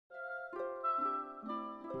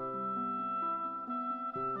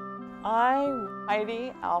I'm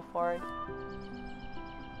Heidi Alford.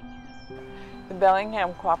 The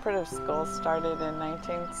Bellingham Cooperative School started in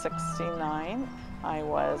 1969. I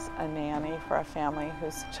was a nanny for a family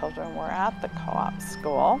whose children were at the co-op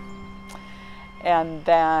school. And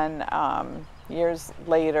then years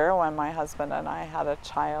later, when my husband and I had a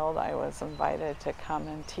child, I was invited to come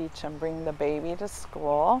and teach and bring the baby to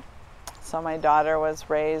school. So my daughter was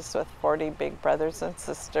raised with 40 big brothers and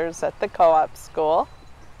sisters at the co-op school.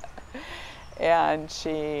 And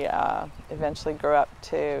she eventually grew up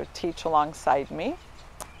to teach alongside me.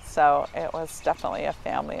 So it was definitely a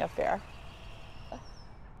family affair.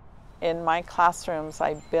 In my classrooms,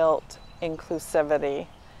 I built inclusivity.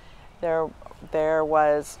 There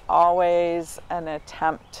was always an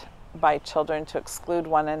attempt by children to exclude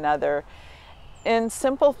one another in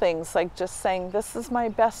simple things like just saying, "This is my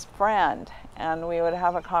best friend." And we would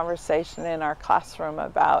have a conversation in our classroom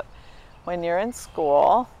about, when you're in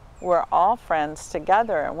school, we're all friends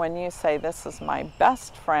together, and when you say, "This is my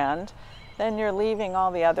best friend," then you're leaving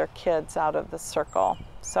all the other kids out of the circle.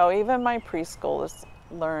 So even my preschoolers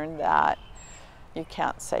learned that you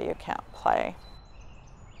can't say you can't play.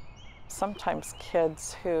 Sometimes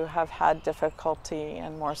kids who have had difficulty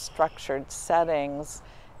in more structured settings,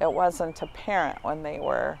 it wasn't apparent when they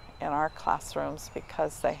were in our classrooms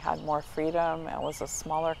because they had more freedom. It was a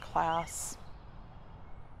smaller class.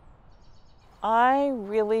 I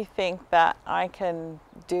really think that I can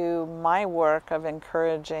do my work of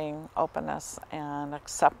encouraging openness and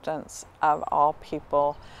acceptance of all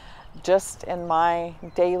people just in my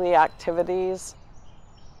daily activities.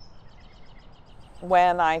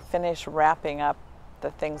 When I finish wrapping up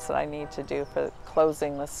the things that I need to do for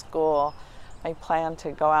closing the school, I plan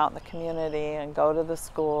to go out in the community and go to the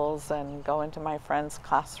schools and go into my friends'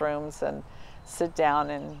 classrooms and sit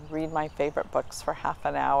down and read my favorite books for half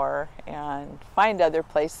an hour and find other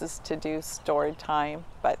places to do story time.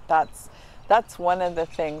 But that's one of the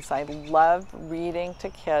things I love reading to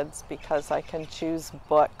kids, because I can choose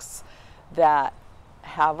books that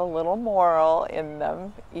have a little moral in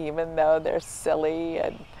them, even though they're silly,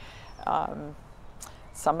 and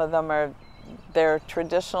some of them they're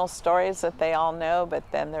traditional stories that they all know, but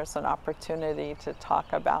then there's an opportunity to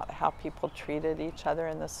talk about how people treated each other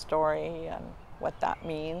in the story and what that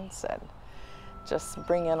means, and just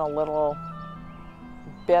bring in a little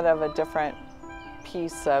bit of a different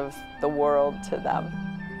piece of the world to them.